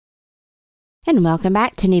And welcome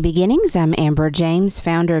back to New Beginnings. I'm Amber James,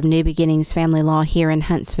 founder of New Beginnings Family Law here in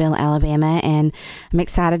Huntsville, Alabama, and I'm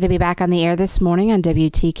excited to be back on the air this morning on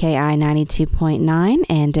WTKI 92.9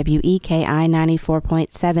 and WEKI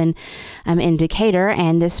 94.7 in Decatur.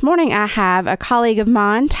 And this morning I have a colleague of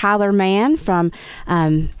mine, Tyler Mann from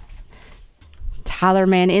Tyler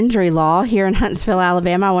Mann Injury Law here in Huntsville,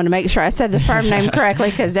 Alabama. I want to make sure I said the firm name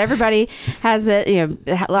correctly because everybody has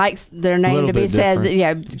it, likes their name to be said,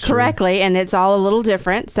 correctly, sure. And it's all a little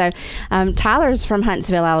different. So, Tyler's from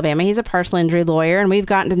Huntsville, Alabama. He's a personal injury lawyer, and we've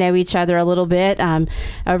gotten to know each other a little bit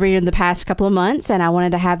over in the past couple of months. And I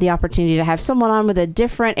wanted to have the opportunity to have someone on with a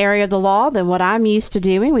different area of the law than what I'm used to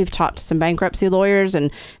doing. We've talked to some bankruptcy lawyers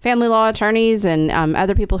and family law attorneys and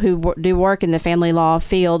other people who do work in the family law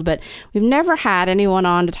field, but we've never had anyone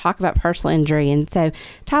on to talk about personal injury. And so,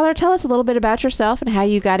 Tyler, tell us a little bit about yourself and how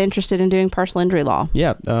you got interested in doing personal injury law.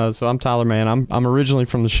 Yeah, so I'm Tyler Mann. I'm originally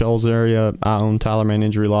from the Shoals area. I own Tyler Mann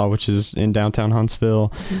Injury Law, which is in downtown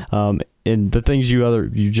Huntsville. Mm-hmm. And the things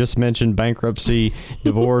you just mentioned, bankruptcy,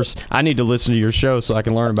 divorce, I need to listen to your show so I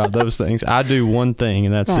can learn about those things. I do one thing,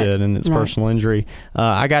 and that's it, and it's personal injury.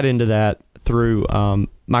 I got into that through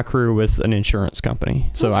my career with an insurance company.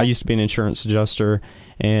 So I used to be an insurance adjuster,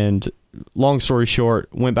 and long story short,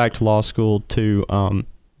 went back to law school to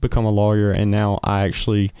become a lawyer, and now I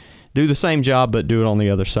actually do the same job but do it on the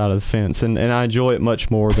other side of the fence, and I enjoy it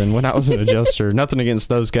much more than when I was an adjuster. Nothing against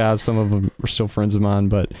those guys. Some of them are still friends of mine,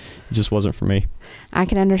 but it just wasn't for me. I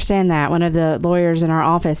can understand that. One of the lawyers in our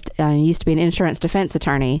office used to be an insurance defense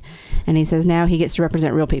attorney, and he says now he gets to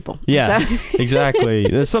represent real people. Yeah, so. Exactly.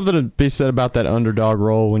 There's something to be said about that underdog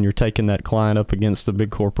role when you're taking that client up against a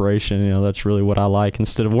big corporation. That's really what I like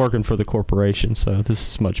instead of working for the corporation. So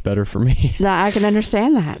this is much better for me. No, I can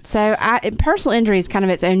understand that. So personal injury is kind of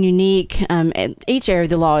its own unique, each area of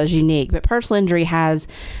the law is unique, but personal injury has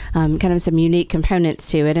kind of some unique components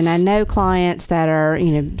to it. And I know clients that are,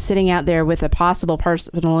 sitting out there with a possible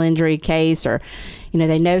personal injury case, or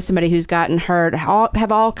they know somebody who's gotten hurt,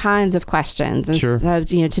 have all kinds of questions. And sure. So,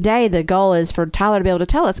 today the goal is for Tyler to be able to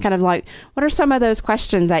tell us kind of like, what are some of those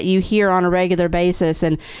questions that you hear on a regular basis,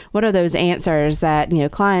 and what are those answers that,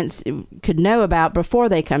 clients could know about before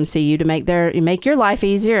they come see you to make your life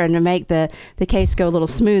easier and to make the case go a little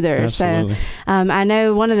smoother. Absolutely. So, I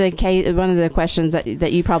know one of the questions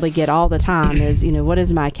that you probably get all the time is, what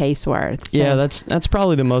is my case worth? So, yeah, that's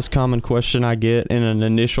probably the most common question I get in an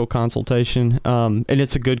initial consultation. And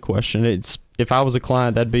it's a good question. If I was a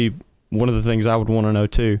client, that'd be one of the things I would want to know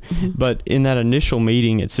too. Mm-hmm. But in that initial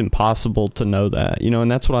meeting, it's impossible to know that,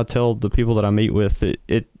 and that's what I tell the people that I meet with.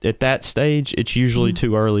 At that stage, it's usually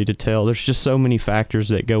too early to tell. There's just so many factors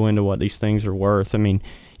that go into what these things are worth. I mean,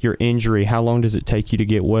 your injury, how long does it take you to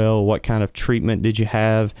get well? What kind of treatment did you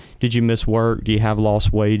have? Did you miss work? Do you have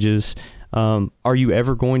lost wages? Are you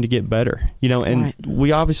ever going to get better? And right.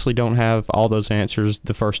 We obviously don't have all those answers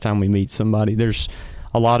the first time we meet somebody. There's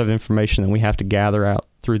a lot of information that we have to gather out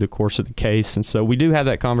through the course of the case. And so we do have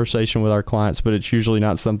that conversation with our clients, but it's usually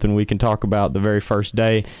not something we can talk about the very first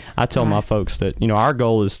day. I tell my folks that, our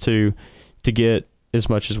goal is to get as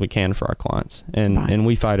much as we can for our clients. And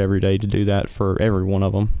we fight every day to do that for every one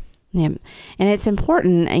of them. Yeah. And it's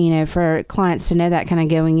important, for clients to know that kind of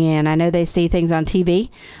going in. I know they see things on TV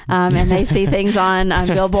and they see things on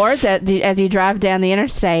billboards as you drive down the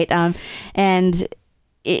interstate. And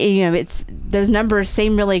it's those numbers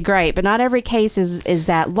seem really great, but not every case is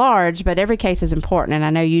that large, but every case is important. And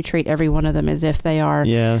I know you treat every one of them as if they are,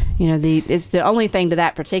 it's the only thing to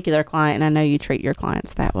that particular client. And I know you treat your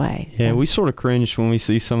clients that way. So. Yeah, we sort of cringe when we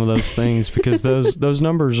see some of those things because those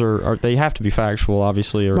numbers are they have to be factual,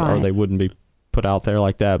 obviously, or they wouldn't be put out there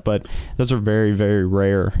like that. But those are very, very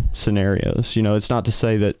rare scenarios. It's not to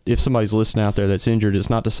say that if somebody's listening out there that's injured, it's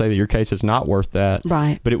not to say that your case is not worth that.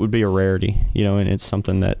 Right. But it would be a rarity, and it's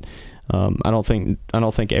something that I don't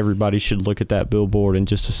think everybody should look at that billboard and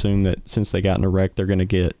just assume that since they got in a wreck, they're going to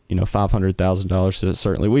get, $500,000.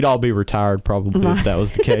 Certainly, we'd all be retired probably if that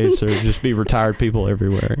was the case, or just be retired people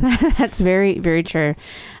everywhere. That's very, very true.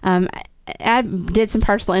 I did some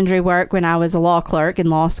personal injury work when I was a law clerk in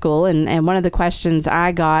law school, and one of the questions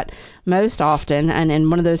I got most often, and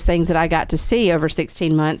one of those things that I got to see over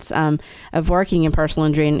 16 months of working in personal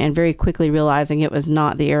injury and very quickly realizing it was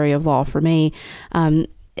not the area of law for me,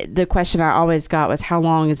 the question I always got was, how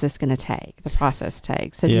long is this going to take, the process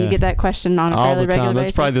take? So do you get that question on a fairly regular basis?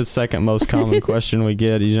 That's probably the second most common question we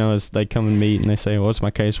get, is they come and meet and they say, what's my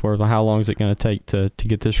case worth? Well, how long is it going to take to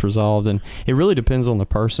get this resolved? And it really depends on the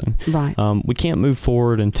person. Right. We can't move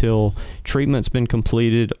forward until treatment's been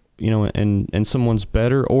completed, and someone's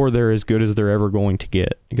better, or they're as good as they're ever going to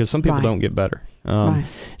get, because some people don't get better. Right.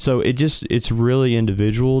 So it's really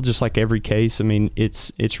individual, just like every case. I mean,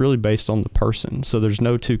 it's really based on the person. So there's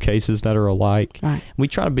no two cases that are alike. Right. We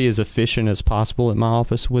try to be as efficient as possible at my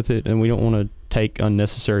office with it, and we don't want to take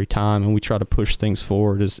unnecessary time, and we try to push things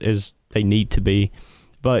forward as they need to be.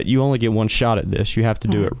 But you only get one shot at this. You have to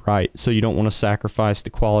do it right. So you don't want to sacrifice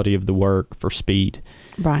the quality of the work for speed.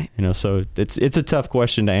 Right. So it's a tough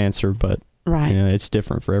question to answer, but right. It's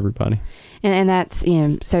different for everybody. And that's,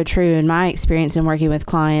 so true. In my experience in working with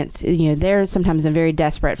clients, they're sometimes in very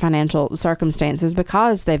desperate financial circumstances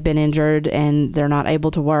because they've been injured and they're not able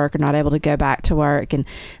to work or not able to go back to work. And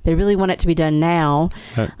they really want it to be done now.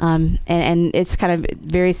 Right. And it's kind of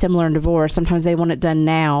very similar in divorce. Sometimes they want it done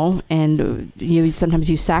now, and sometimes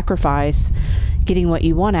you sacrifice getting what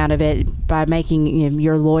you want out of it by making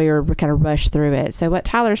your lawyer kind of rush through it. So what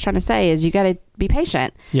Tyler's trying to say is you got to be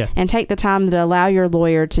patient and take the time to allow your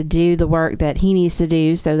lawyer to do the work that he needs to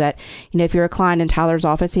do, so that if you're a client in Tyler's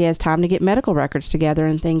office, he has time to get medical records together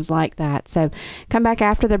and things like that. So come back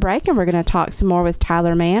after the break and we're going to talk some more with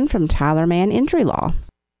Tyler Mann from Tyler Mann Injury Law.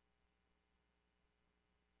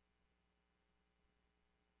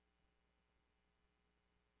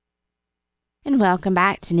 And welcome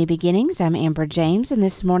back to New Beginnings. I'm Amber James, and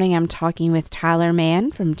this morning I'm talking with Tyler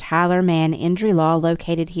Mann from Tyler Mann Injury Law,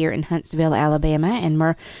 located here in Huntsville, Alabama. And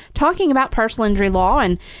we're talking about personal injury law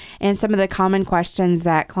and some of the common questions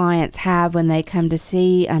that clients have when they come to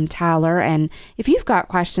see Tyler. And if you've got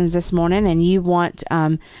questions this morning and you want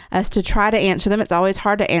us to try to answer them, it's always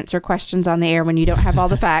hard to answer questions on the air when you don't have all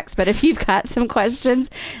the facts. But if you've got some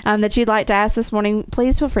questions that you'd like to ask this morning,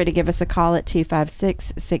 please feel free to give us a call at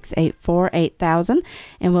 256-684-8000,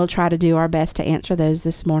 and we'll try to do our best to answer those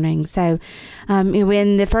this morning. So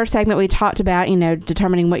in the first segment, we talked about,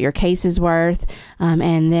 determining what your case is worth,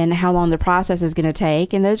 and then how long the process is going to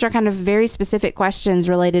take. And those are kind of very specific questions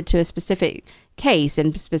related to a specific case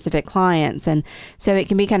and specific clients. And so it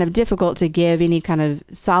can be kind of difficult to give any kind of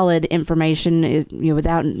solid information,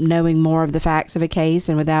 without knowing more of the facts of a case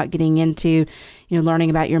and without getting into, learning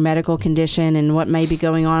about your medical condition and what may be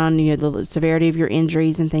going on, the severity of your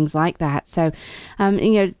injuries and things like that. So,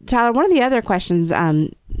 Tyler, one of the other questions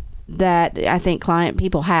that I think client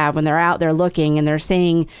people have when they're out there looking and they're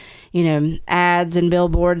seeing, ads and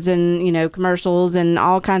billboards and, commercials and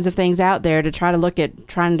all kinds of things out there to try to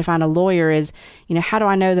trying to find a lawyer is, how do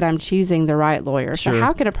I know that I'm choosing the right lawyer? Sure. So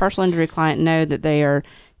how can a personal injury client know that they are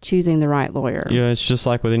choosing the right lawyer? Yeah, it's just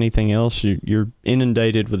like with anything else. You're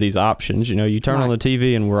inundated with these options. You turn on the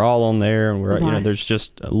TV and we're all on there, and we're there's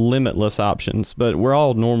just limitless options. But we're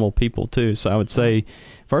all normal people too. So I would say,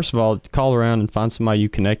 first of all, call around and find somebody you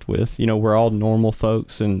connect with. We're all normal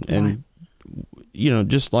folks, and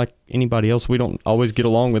just like anybody else, we don't always get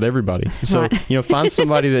along with everybody. So, find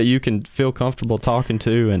somebody that you can feel comfortable talking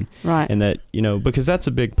to, and that, because that's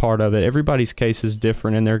a big part of it. Everybody's case is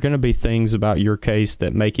different, and there are going to be things about your case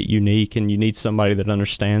that make it unique, and you need somebody that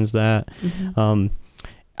understands that. Mm-hmm.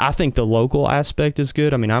 I think the local aspect is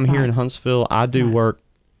good. I mean, I'm here in Huntsville. I do work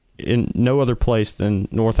in no other place than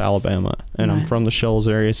North Alabama, and I'm from the Shoals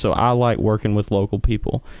area, so I like working with local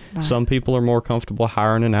people. Some people are more comfortable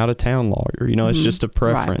hiring an out-of-town lawyer. It's just a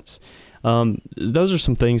preference. Those are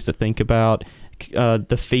some things to think about.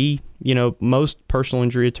 The fee, most personal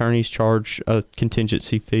injury attorneys charge a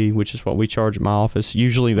contingency fee, which is what we charge at my office.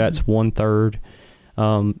 Usually that's 1/3.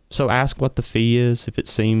 So ask what the fee is. If it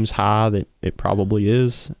seems high, that it probably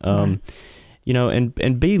is. And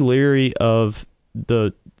be leery of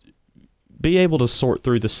be able to sort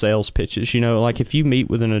through the sales pitches. Like if you meet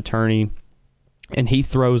with an attorney and he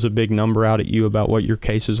throws a big number out at you about what your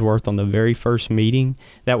case is worth on the very first meeting,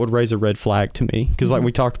 that would raise a red flag to me. Because like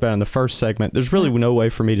we talked about in the first segment, there's really no way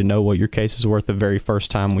for me to know what your case is worth the very first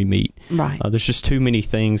time we meet. Right. There's just too many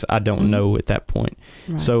things I don't know at that point.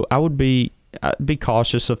 Right. So I'd be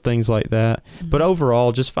cautious of things like that. But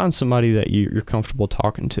overall, just find somebody that you're comfortable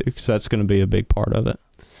talking to, because that's going to be a big part of it.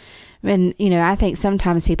 And, I think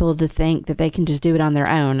sometimes people think that they can just do it on their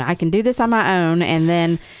own. I can do this on my own, and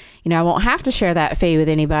then, I won't have to share that fee with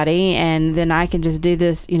anybody, and then I can just do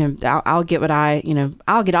this, I'll get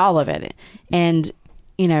I'll get all of it. And,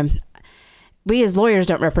 we as lawyers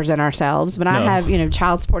don't represent ourselves. When I have,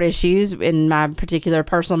 child support issues in my particular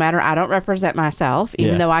personal matter, I don't represent myself,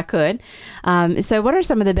 even though I could. So what are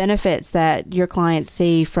some of the benefits that your clients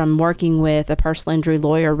see from working with a personal injury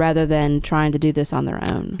lawyer rather than trying to do this on their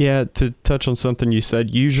own? Yeah, to touch on something you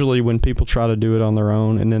said, usually when people try to do it on their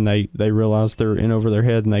own and then they realize they're in over their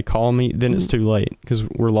head and they call me, then it's too late, because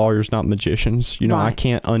we're lawyers, not magicians. I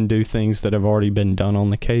can't undo things that have already been done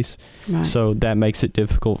on the case. Right. So that makes it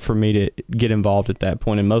difficult for me to get get involved at that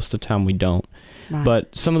point, and most of the time we don't. Right.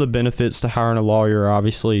 But some of the benefits to hiring a lawyer are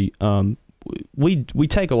obviously we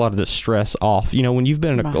take a lot of the stress off. When you've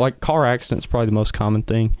been in like car accidents, probably the most common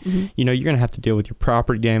thing. Mm-hmm. You're going to have to deal with your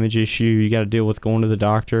property damage issue. You got to deal with going to the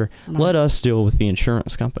doctor. Right. Let us deal with the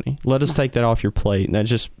insurance company. Let us take that off your plate. And that's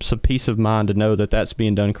just some peace of mind to know that that's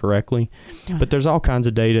being done correctly. Right. But there's all kinds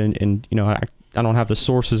of data, and I don't have the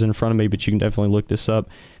sources in front of me, but you can definitely look this up.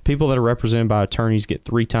 People that are represented by attorneys get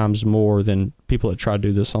 3 times more than people that try to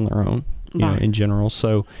do this on their own, in general.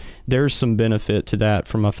 So there's some benefit to that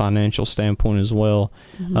from a financial standpoint as well.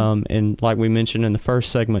 Mm-hmm. And like we mentioned in the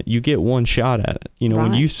first segment, you get one shot at it.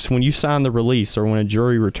 When you sign the release or when a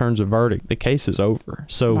jury returns a verdict, the case is over.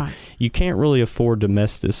 So you can't really afford to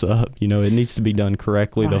mess this up. It needs to be done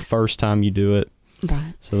correctly the first time you do it.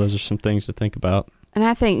 Right. So those are some things to think about. And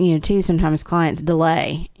I think, too, sometimes clients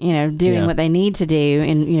delay, doing what they need to do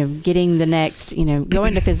and, getting the next,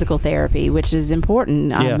 going to physical therapy, which is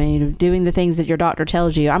important. I mean, doing the things that your doctor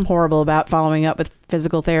tells you. I'm horrible about following up with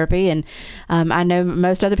physical therapy. And I know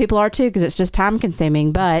most other people are, too, because it's just time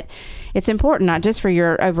consuming. But it's important, not just for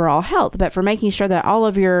your overall health, but for making sure that all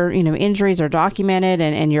of your, injuries are documented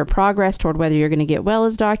and your progress toward whether you're going to get well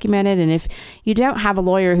is documented. And if you don't have a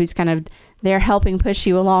lawyer who's kind of they're helping push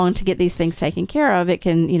you along to get these things taken care of, it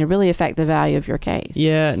can, really affect the value of your case.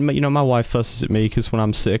 Yeah, and my wife fusses at me because when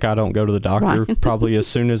I'm sick, I don't go to the doctor probably as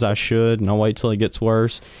soon as I should, and I'll wait till it gets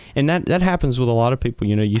worse. And that happens with a lot of people,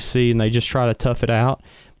 you see, and they just try to tough it out.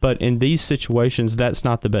 But in these situations, that's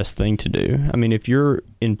not the best thing to do. I mean, if you're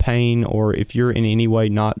in pain or if you're in any way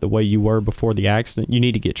not the way you were before the accident, you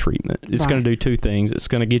need to get treatment. It's going to do 2 things. It's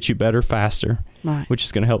going to get you better faster, which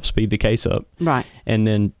is going to help speed the case up. Right. And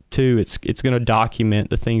then 2, it's going to document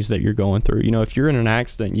the things that you're going through. If you're in an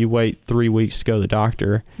accident, you wait 3 weeks to go to the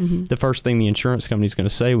doctor. Mm-hmm. The first thing the insurance company is going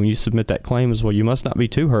to say when you submit that claim is, well, you must not be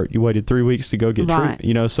too hurt. You waited 3 weeks to go get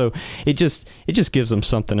treatment. So it just gives them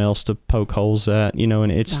something else to poke holes at.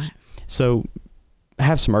 And it's so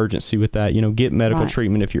have some urgency with that. Get medical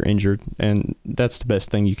treatment if you're injured, and that's the best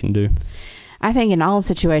thing you can do. I think in all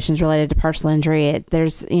situations related to personal injury,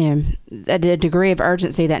 there's, a degree of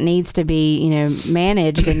urgency that needs to be,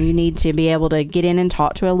 managed, and you need to be able to get in and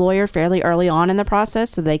talk to a lawyer fairly early on in the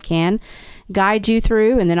process so they can guide you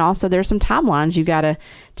through. And then also there's some timelines you got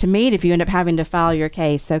to meet if you end up having to file your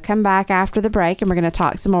case. So come back after the break, and we're going to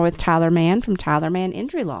talk some more with Tyler Mann from Tyler Mann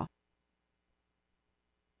Injury Law.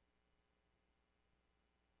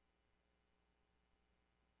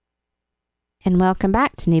 And welcome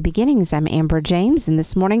back to New Beginnings. I'm Amber James, and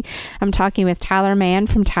this morning I'm talking with Tyler Mann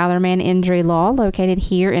from Tyler Mann Injury Law, located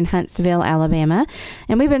here in Huntsville, Alabama.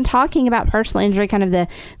 And we've been talking about personal injury, kind of the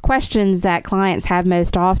questions that clients have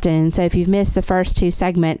most often. And so if you've missed the first 2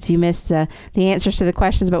 segments, you missed the answers to the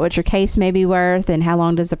questions about what your case may be worth and how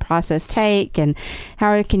long does the process take and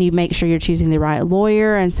how can you make sure you're choosing the right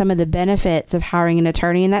lawyer and some of the benefits of hiring an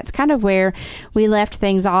attorney. And that's kind of where we left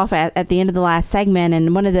things off at the end of the last segment.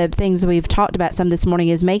 And one of the things we've talked about some this morning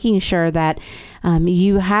is making sure that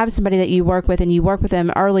you have somebody that you work with, and you work with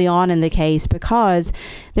them early on in the case, because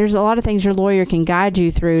there's a lot of things your lawyer can guide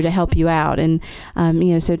you through to help you out. And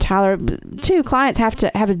so Tyler, too, clients have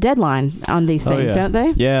to have a deadline on these things, don't they?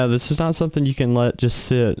 Yeah, this is not something you can let just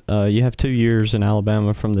sit. You have 2 years in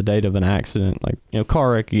Alabama from the date of an accident. Like,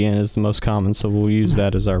 car wreck again is the most common, so we'll use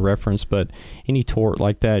that as our reference. But any tort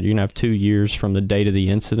like that, you're gonna have 2 years from the date of the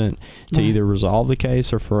incident to either resolve the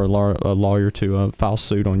case or for a lawyer to file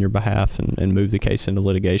suit on your behalf and move the case into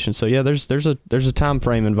litigation. So yeah, there's a time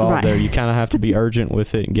frame involved there. You kind of have to be urgent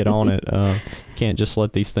with it and get on it. Can't just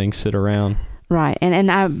let these things sit around. Right. And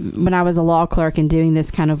I, when I was a law clerk and doing this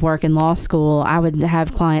kind of work in law school, I would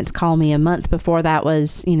have clients call me a month before that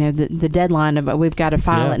was, the deadline of we've got to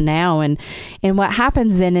file it now. And what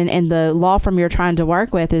happens then in the law firm you're trying to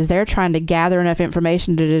work with is they're trying to gather enough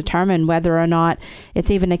information to determine whether or not it's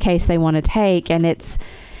even a case they want to take. And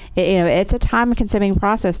it's a time-consuming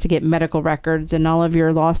process to get medical records and all of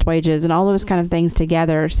your lost wages and all those kind of things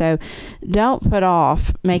together. So don't put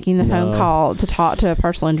off making the phone call to talk to a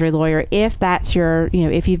personal injury lawyer if that's your,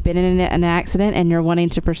 if you've been in an accident and you're wanting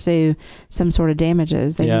to pursue some sort of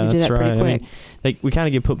damages. Then you can do that pretty quick. We kind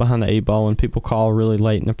of get put behind the 8 ball when people call really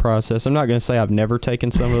late in the process. I'm not going to say I've never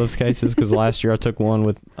taken some of those cases, because last year I took one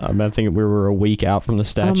with, I think we were a week out from the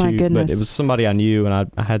statute. Oh my goodness. But it was somebody I knew,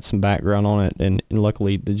 and I had some background on it, and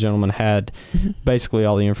luckily the gentleman had basically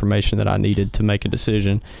all the information that I needed to make a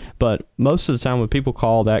decision. But most of the time when people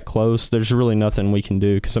call that close, there's really nothing we can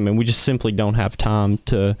do, because we just simply don't have time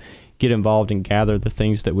to get involved and gather the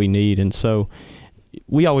things that we need. And so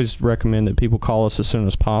we always recommend that people call us as soon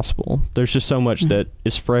as possible. There's just so much that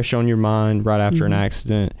is fresh on your mind right after an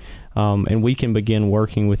accident. and we can begin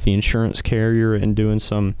working with the insurance carrier and doing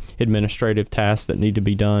some administrative tasks that need to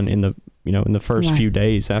be done in the first few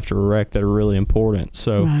days after a wreck that are really important.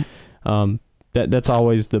 So that's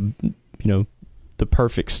always the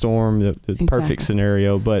perfect storm, the perfect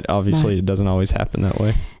scenario, but obviously it doesn't always happen that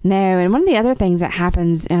way. No, and one of the other things that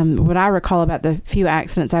happens, what I recall about the few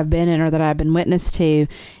accidents I've been in or that I've been witness to,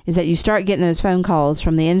 is that you start getting those phone calls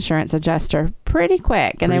from the insurance adjuster pretty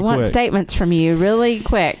quick, and they want statements from you really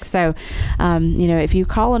quick. So, if you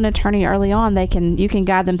call an attorney early on, you can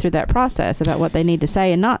guide them through that process about what they need to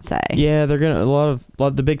say and not say. Yeah, they're gonna a lot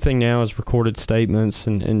of the big thing now is recorded statements,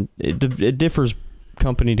 and it differs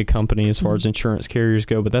company to company as far as insurance carriers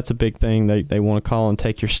go, but that's a big thing. They want to call and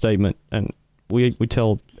take your statement, and we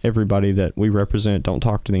tell everybody that we represent, don't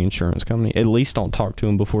talk to the insurance company. At least don't talk to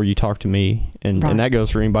them before you talk to me, and that goes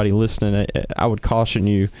for anybody listening. I would caution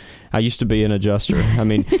you. I used to be an adjuster. I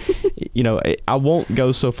mean, I won't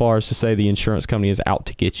go so far as to say the insurance company is out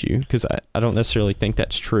to get you, because I don't necessarily think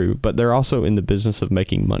that's true, but they're also in the business of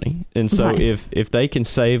making money, and so if they can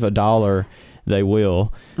save $1, they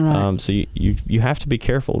will. So you have to be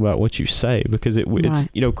careful about what you say, because it's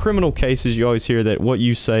criminal cases, you always hear that what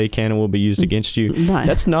you say can and will be used against you.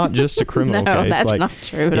 That's not just a criminal case. That's like not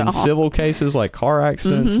true at all. In civil cases like car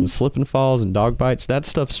accidents and slip and falls and dog bites, that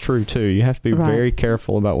stuff's true too. You have to be very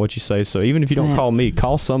careful about what you say. So even if you don't call me,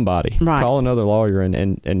 call somebody. Call another lawyer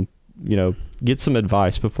and get some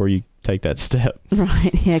advice before you take that step.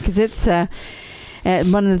 Right. Yeah, because it's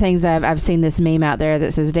one of the things I've seen this meme out there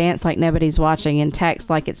that says dance like nobody's watching and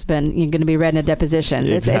text like you're going to be read in a deposition.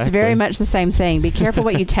 Exactly. It's very much the same thing. Be careful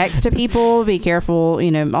what you text to people. Be careful,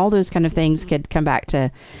 all those kind of things could come back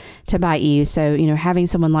to bite you. So, having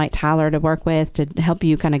someone like Tyler to work with to help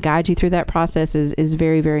you kind of guide you through that process is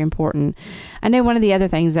very, very important. I know one of the other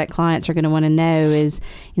things that clients are going to want to know is,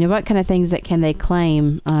 what kind of things that can they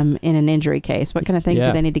claim in an injury case? What kind of things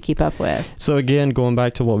do they need to keep up with? So again, going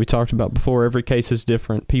back to what we talked about before, every case is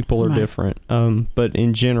different. People are different. But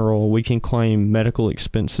in general, we can claim medical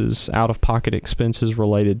expenses, out-of-pocket expenses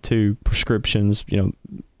related to prescriptions,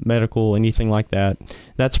 medical, anything like that.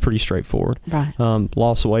 That's pretty straightforward. Right.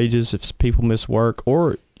 Loss of wages if people miss work,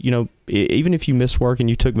 or even if you miss work and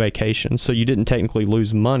you took vacation, so you didn't technically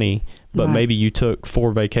lose money, but maybe you took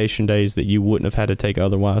 4 vacation days that you wouldn't have had to take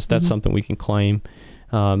otherwise. That's something we can claim.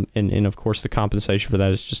 And of course the compensation for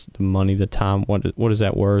that is just the money, the time. What is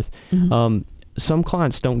that worth? Some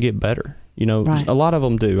clients don't get better. A lot of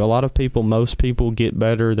them do. Most people get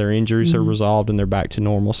better. Their injuries are resolved and they're back to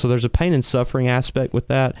normal. So there's a pain and suffering aspect with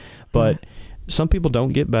that, but some people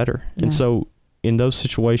don't get better. And so in those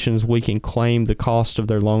situations, we can claim the cost of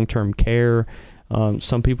their long-term care.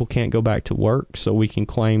 Some people can't go back to work, so we can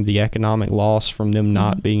claim the economic loss from them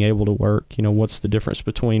not being able to work. What's the difference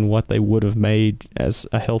between what they would have made as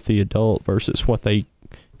a healthy adult versus what they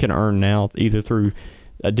can earn now, either through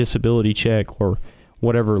a disability check or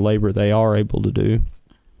whatever labor they are able to do.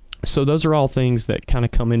 So those are all things that kind of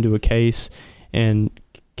come into a case and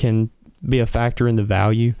can be a factor in the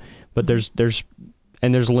value, but there's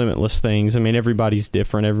limitless things. I mean, everybody's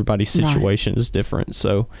different. Everybody's situation is different.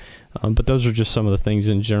 So, but those are just some of the things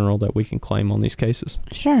in general that we can claim on these cases.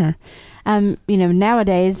 Sure.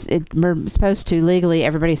 Nowadays everybody's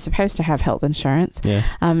supposed to have health insurance. Yeah.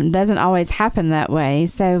 Doesn't always happen that way.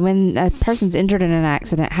 So when a person's injured in an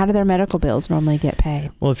accident, how do their medical bills normally get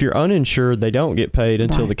paid? Well, if you're uninsured, they don't get paid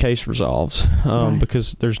until the case resolves,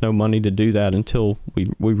 because there's no money to do that until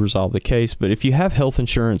we resolve the case. But if you have health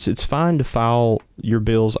insurance, it's fine to file your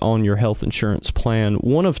bills on your health insurance plan.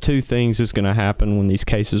 One of two things is going to happen when these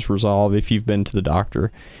cases resolve if you've been to the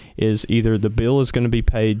doctor. Is either the bill is going to be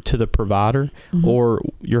paid to the provider or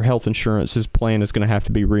your health insurance's plan is going to have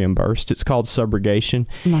to be reimbursed. It's called subrogation.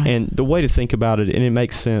 And the way to think about it, and it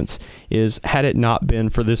makes sense, is had it not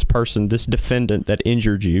been for this person, this defendant that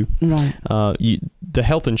injured you, the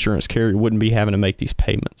health insurance carrier wouldn't be having to make these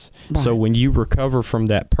payments. So when you recover from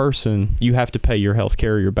that person, you have to pay your health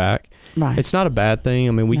carrier back. It's not a bad thing.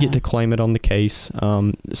 I mean, we get to claim it on the case.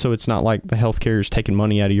 So it's not like the health carrier's taking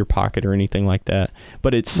money out of your pocket or anything like that.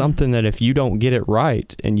 But it's something that if you don't get it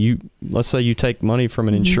right, and let's say you take money from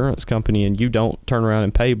an insurance company and you don't turn around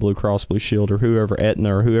and pay Blue Cross Blue Shield or whoever,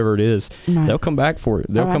 Aetna or whoever it is, they'll come back for it.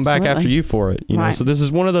 They'll come back after you for it. So this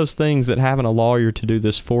is one of those things that having a lawyer to do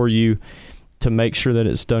this for you to make sure that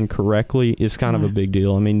it's done correctly is kind of a big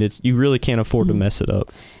deal. I mean, you really can't afford to mess it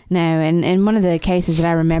up. No, and one of the cases that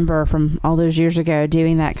I remember from all those years ago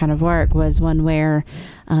doing that kind of work was one where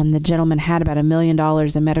the gentleman had about $1 million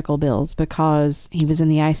in medical bills because he was in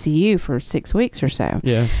the ICU for 6 weeks or so.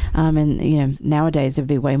 Yeah. And nowadays it would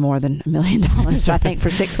be way more than $1 million, I think, for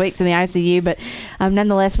 6 weeks in the ICU. But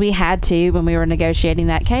nonetheless, we had to, when we were negotiating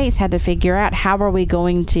that case, had to figure out how are we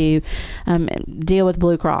going to deal with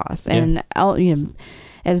Blue Cross. And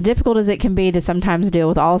as difficult as it can be to sometimes deal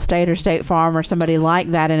with Allstate or State Farm or somebody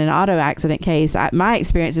like that in an auto accident case, my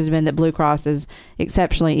experience has been that Blue Cross is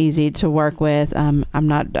exceptionally easy to work with. I'm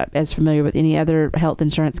not as familiar with any other health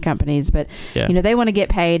insurance companies, but they want to get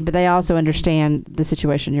paid, but they also understand the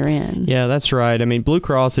situation you're in. Yeah, that's right. I mean, Blue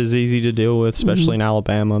Cross is easy to deal with, especially in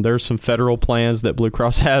Alabama. There's some federal plans that Blue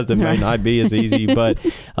Cross has that may not be as easy, but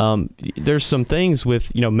there's some things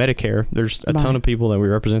with Medicare. There's a ton of people that we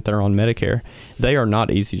represent that are on Medicare. They are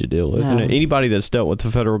not easy to deal with. No. And anybody that's dealt with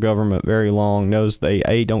the federal government very long knows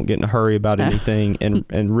they don't get in a hurry about anything, and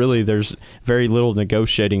really there's very little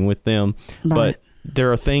negotiating with them. Right. But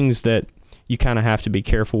there are things that you kind of have to be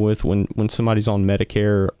careful with when somebody's on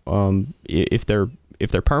Medicare. If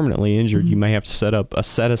they're permanently injured, you may have to set up a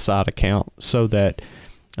set-aside account so that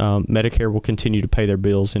Medicare will continue to pay their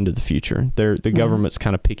bills into the future. The government's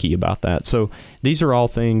kind of picky about that. So these are all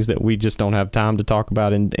things that we just don't have time to talk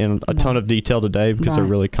about in a ton of detail today because they're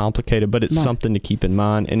really complicated, but it's something to keep in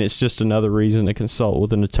mind, and it's just another reason to consult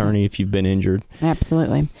with an attorney if you've been injured.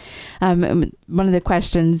 Absolutely. One of the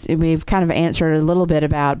questions we've kind of answered a little bit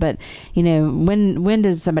about, but when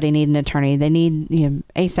does somebody need an attorney? They need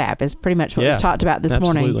ASAP is pretty much what we've talked about this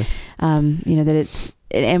morning. That it's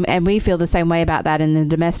and we feel the same way about that in the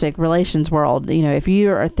domestic relations world. If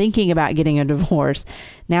you are thinking about getting a divorce,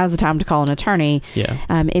 now's the time to call an attorney. Yeah.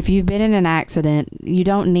 If you've been in an accident, you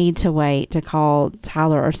don't need to wait to call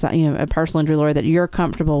Tyler or a personal injury lawyer that you're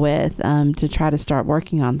comfortable with to try to start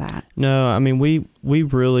working on that. No, I mean we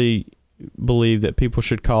really believe that people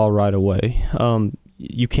should call right away.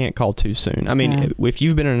 You can't call too soon. I mean, if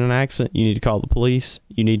you've been in an accident, you need to call the police,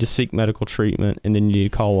 you need to seek medical treatment, and then you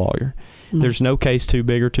need to call a lawyer. There's no case too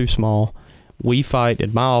big or too small. We fight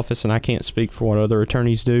at my office, and I can't speak for what other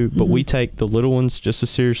attorneys do, but we take the little ones just as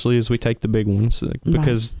seriously as we take the big ones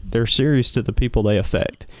because they're serious to the people they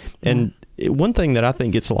affect. And one thing that I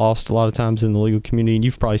think gets lost a lot of times in the legal community, and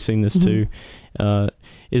you've probably seen this too,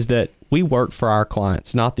 is that we work for our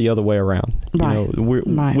clients, not the other way around.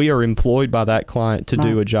 We are employed by that client to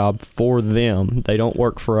do a job for them. They don't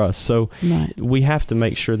work for us. So we have to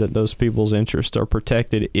make sure that those people's interests are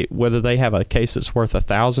protected, whether they have a case that's worth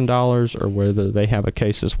 $1,000 or whether they have a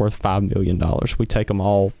case that's worth $5 million. We take them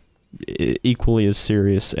all equally as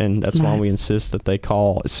serious, and that's why we insist that they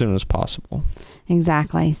call as soon as possible.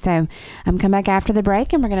 Exactly. So come back after the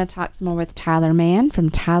break, and we're going to talk some more with Tyler Mann from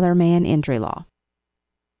Tyler Mann Injury Law.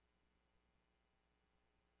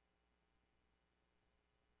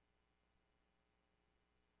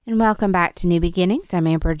 And welcome back to New Beginnings. I'm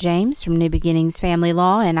Amber James from New Beginnings Family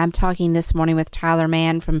Law, and I'm talking this morning with Tyler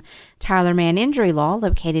Mann from Tyler Mann Injury Law,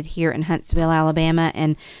 located here in Huntsville, Alabama.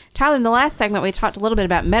 And Tyler, in the last segment, we talked a little bit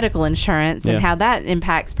about medical insurance and how that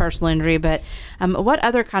impacts personal injury, but what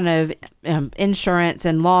other kind of insurance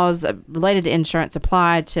and laws related to insurance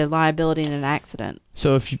apply to liability in an accident?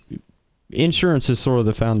 So insurance is sort of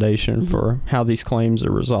the foundation for how these claims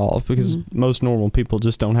are resolved because most normal people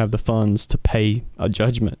just don't have the funds to pay a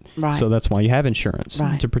judgment. Right. So that's why you have insurance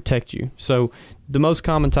to protect you. So the most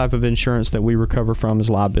common type of insurance that we recover from is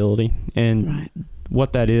liability. And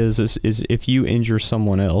what that is if you injure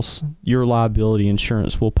someone else, your liability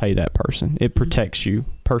insurance will pay that person. It protects you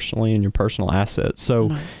personally and your personal assets.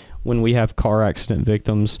 So when we have car accident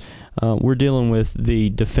victims, we're dealing with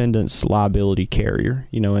the defendant's liability carrier,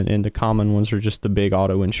 and the common ones are just the big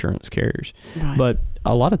auto insurance carriers. Right. But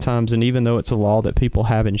a lot of times, and even though it's a law that people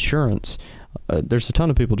have insurance, there's a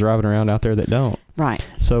ton of people driving around out there that don't. Right.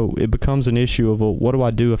 So it becomes an issue of, well, what do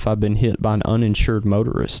I do if I've been hit by an uninsured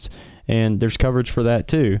motorist? And there's coverage for that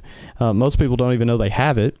too. Most people don't even know they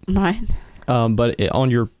have it. Right. But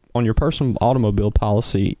on your personal automobile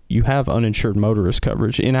policy, you have uninsured motorist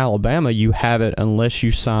coverage. In Alabama, you have it unless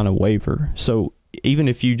you sign a waiver. So even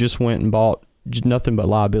if you just went and bought nothing but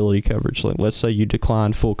liability coverage, like let's say you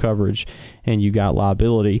declined full coverage and you got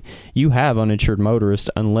liability, you have uninsured motorist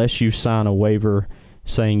unless you sign a waiver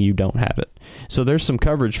saying you don't have it. So there's some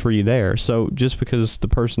coverage for you there. So just because the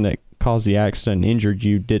person that caused the accident and injured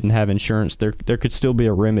you didn't have insurance, there could still be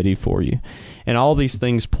a remedy for you. And all these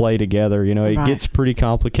things play together. It gets pretty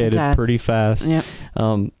complicated pretty fast. Yep.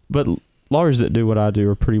 But lawyers that do what I do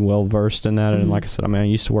are pretty well versed in that. And like I said, I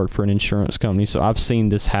used to work for an insurance company, so I've seen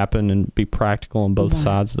this happen and be practical on both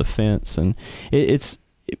sides of the fence. And it's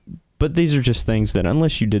But these are just things that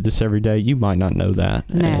unless you did this every day, you might not know that.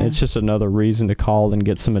 No. And it's just another reason to call and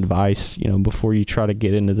get some advice, before you try to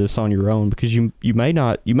get into this on your own, because you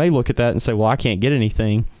may look at that and say, well, I can't get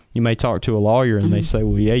anything. You may talk to a lawyer and they say,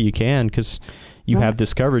 well, yeah, you can, because you have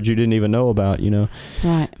this coverage you didn't even know about,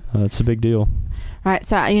 Right. It's a big deal. Right.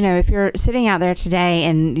 So, if you're sitting out there today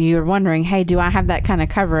and you're wondering, hey, do I have that kind of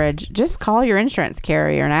coverage? Just call your insurance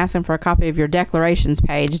carrier and ask them for a copy of your declarations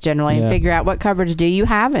page generally and figure out what coverage do you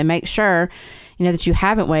have and make sure, that you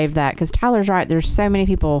haven't waived that. Because Tyler's right. There's so many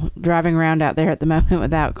people driving around out there at the moment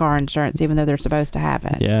without car insurance, even though they're supposed to have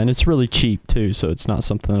it. Yeah. And it's really cheap, too. So it's not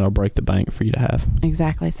something that'll break the bank for you to have.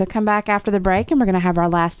 Exactly. So come back after the break and we're going to have our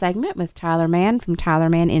last segment with Tyler Mann from Tyler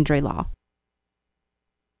Mann Injury Law.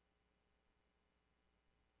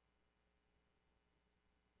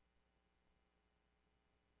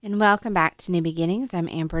 And welcome back to New Beginnings. I'm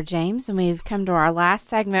Amber James, and we've come to our last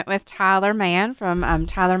segment with Tyler Mann from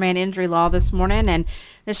Tyler Mann Injury Law this morning. And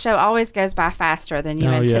this show always goes by faster than you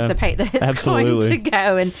anticipate that it's going to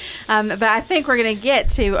go. And but I think we're going to get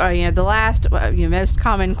to the last most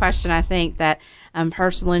common question I think that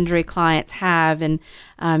personal injury clients have, and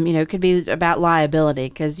it could be about liability,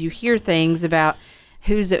 because you hear things about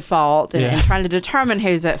who's at fault and trying to determine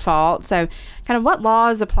who's at fault. So kind of what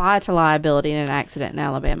laws apply to liability in an accident in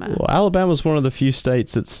Alabama? Well, Alabama is one of the few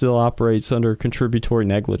states that still operates under contributory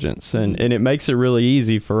negligence, and it makes it really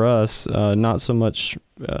easy for us. Not so much,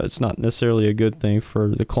 it's not necessarily a good thing for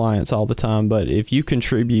the clients all the time, but if you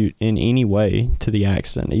contribute in any way to the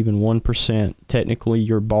accident, even 1%, technically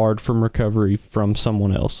you're barred from recovery from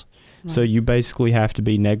someone else. Right. So you basically have to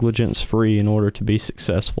be negligence-free in order to be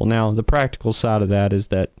successful. Now, the practical side of that is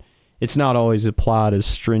that it's not always applied as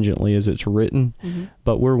stringently as it's written,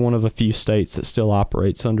 but we're one of a few states that still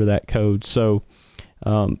operates under that code. So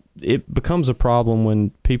it becomes a problem when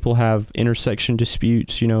people have intersection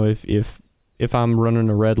disputes. If I'm running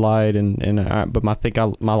a red light but I think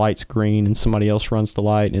my light's green and somebody else runs the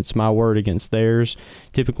light and it's my word against theirs,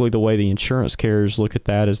 typically the way the insurance carriers look at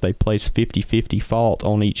that is they place 50-50 fault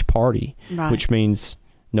on each party, which means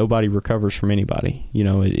nobody recovers from anybody.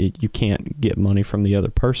 You can't get money from the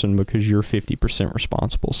other person because you're 50%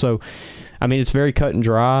 responsible. So, it's very cut and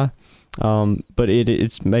dry, but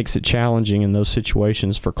it makes it challenging in those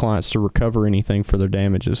situations for clients to recover anything for their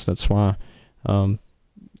damages. That's why,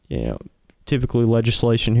 typically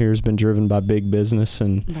legislation here has been driven by big business,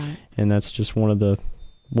 and that's just one of the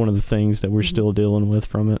things that we're still dealing with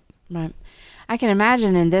from it. Right. I can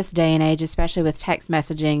imagine in this day and age, especially with text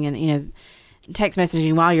messaging, and text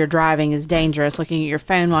messaging while you're driving is dangerous. Looking at your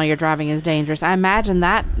phone while you're driving is dangerous. I imagine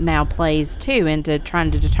that now plays too into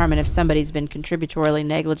trying to determine if somebody's been contributorily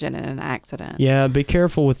negligent in an accident. Yeah, be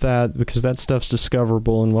careful with that, because that stuff's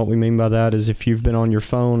discoverable, and what we mean by that is if you've been on your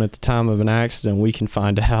phone at the time of an accident, we can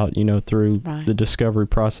find out, through the discovery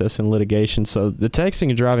process and litigation. So the texting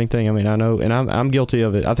and driving thing, I know, and I'm guilty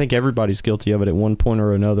of it. I think everybody's guilty of it at one point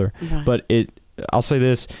or another. But I'll say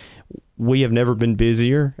this. We have never been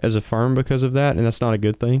busier as a firm because of that, and that's not a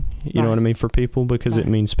good thing. You know what I mean, for people, because it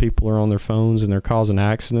means people are on their phones and they're causing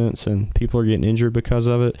accidents and people are getting injured because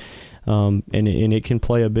of it. And it can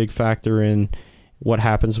play a big factor in what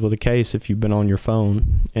happens with a case if you've been on your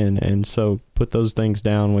phone. And so put those things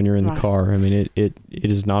down when you're in the car. It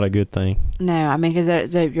is not a good thing. No, because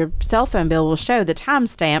your cell phone bill will show the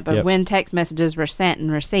timestamp of when text messages were sent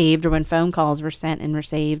and received, or when phone calls were sent and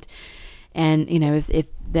received. And, if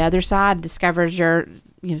the other side discovers your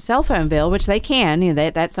cell phone bill, which they can,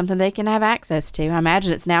 that's something they can have access to. I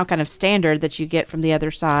imagine it's now kind of standard that you get from the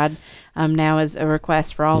other side now as a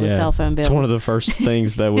request for all the cell phone bills. It's one of the first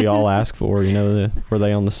things that we all ask for, were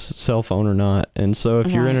they on the cell phone or not? And so if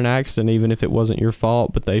you're in an accident, even if it wasn't your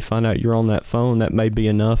fault, but they find out you're on that phone, that may be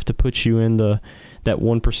enough to put you in that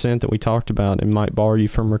 1% that we talked about and might bar you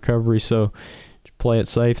from recovery. So play it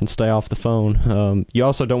safe and stay off the phone. You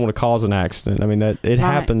also don't want to cause an accident. It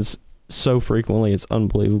happens so frequently. It's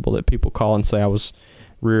unbelievable that people call and say I was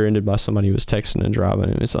rear-ended by somebody who was texting and driving.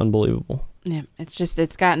 It's unbelievable. Yeah,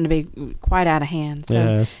 it's gotten to be quite out of hand.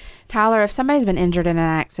 So, Tyler, if somebody's been injured in an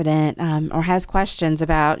accident or has questions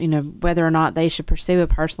about, whether or not they should pursue a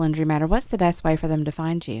personal injury matter, what's the best way for them to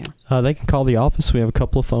find you? They can call the office. We have a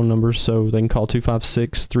couple of phone numbers, so they can call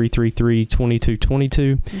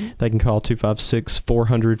 256-333-2222. They can call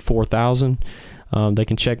 256-400-4000. They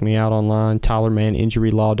can check me out online.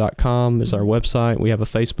 TylerMannInjuryLaw.com is our website. We have a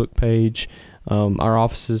Facebook page. Our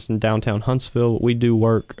office is in downtown Huntsville. We do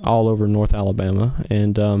work all over North Alabama,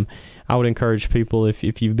 and I would encourage people, if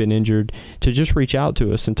you've been injured, to just reach out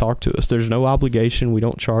to us and talk to us. There's no obligation. We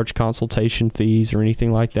don't charge consultation fees or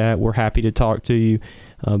anything like that. We're happy to talk to you.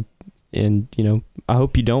 And, I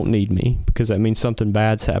hope you don't need me, because that means something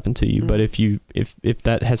bad's happened to you. But if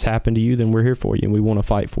that has happened to you, then we're here for you and we want to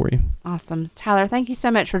fight for you. Awesome. Tyler, thank you so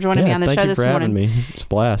much for joining me on the show this morning. Thank you for having me. It's a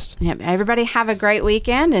blast. Yep. Everybody have a great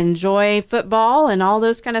weekend. Enjoy football and all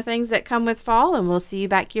those kind of things that come with fall, and we'll see you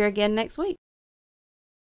back here again next week.